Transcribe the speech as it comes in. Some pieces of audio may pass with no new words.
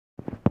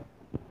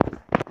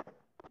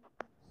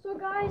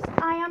guys,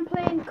 I am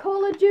playing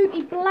Call of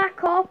Duty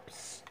Black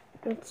Ops.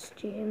 That's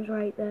James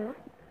right there.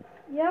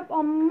 Yep,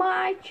 on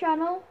my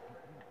channel.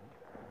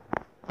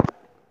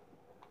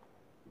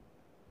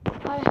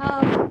 I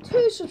have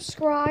 2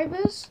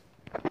 subscribers.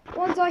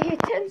 Once I hit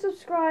 10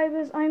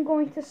 subscribers, I'm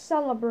going to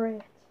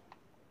celebrate.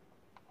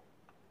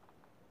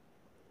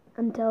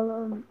 And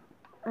tell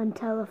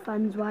the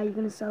fans why you're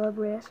going to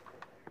celebrate.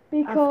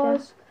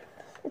 Because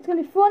it's going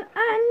to be fun.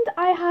 And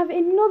I have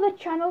another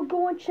channel.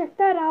 Go and check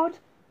that out.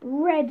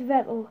 Red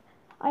Vettel.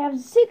 I have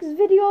 6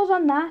 videos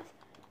on that.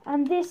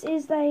 And this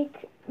is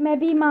like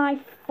maybe my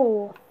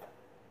 4th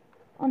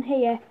on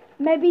here.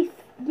 Maybe,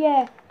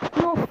 no,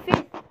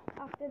 5th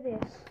after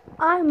this.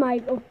 I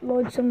might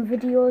upload some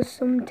videos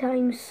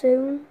sometime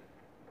soon.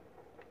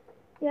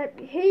 Yep,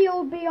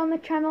 he'll be on the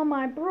channel,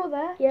 my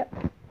brother.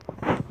 Yep.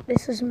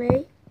 This is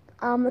me.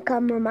 I'm the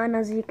cameraman,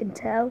 as you can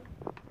tell.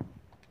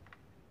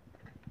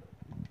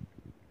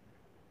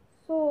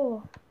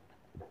 So,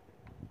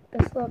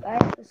 Just look, I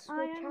have to switch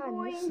I am hands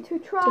going to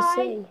to try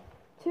see.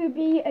 to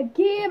be a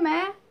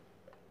gamer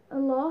a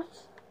lot.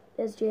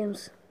 There's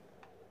James.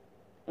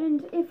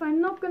 And if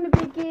I'm not going to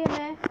be a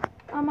gamer,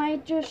 I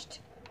might just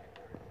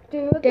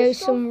do other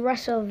stuff. Some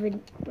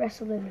wrestling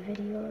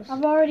videos.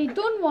 I've already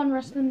done 1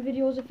 wrestling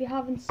videos if you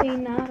haven't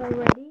seen that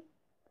already.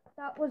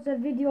 That was a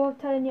video of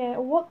telling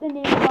you what the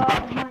names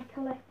are of my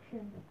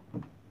collection.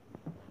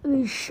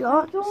 These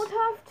shots. I don't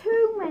have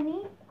too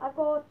many. I've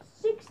got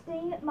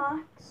 16 at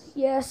max.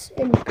 Yes,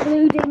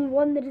 including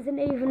one that isn't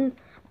even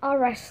a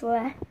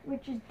wrestler.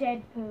 Which is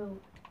Deadpool.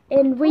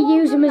 And we Other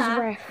use him than as that-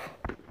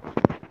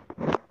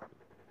 ref.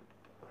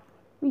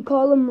 We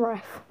call him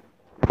ref.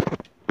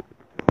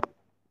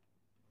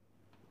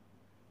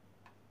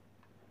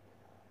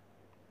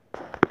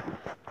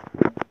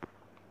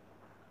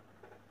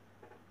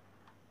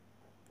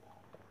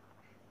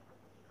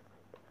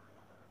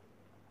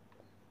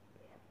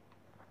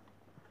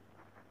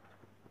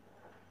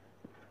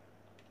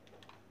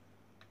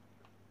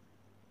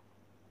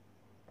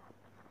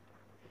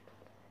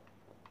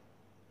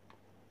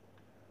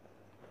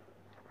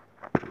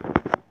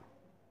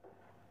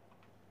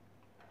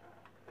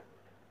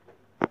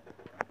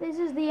 This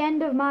is the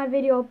end of my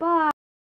video. Bye.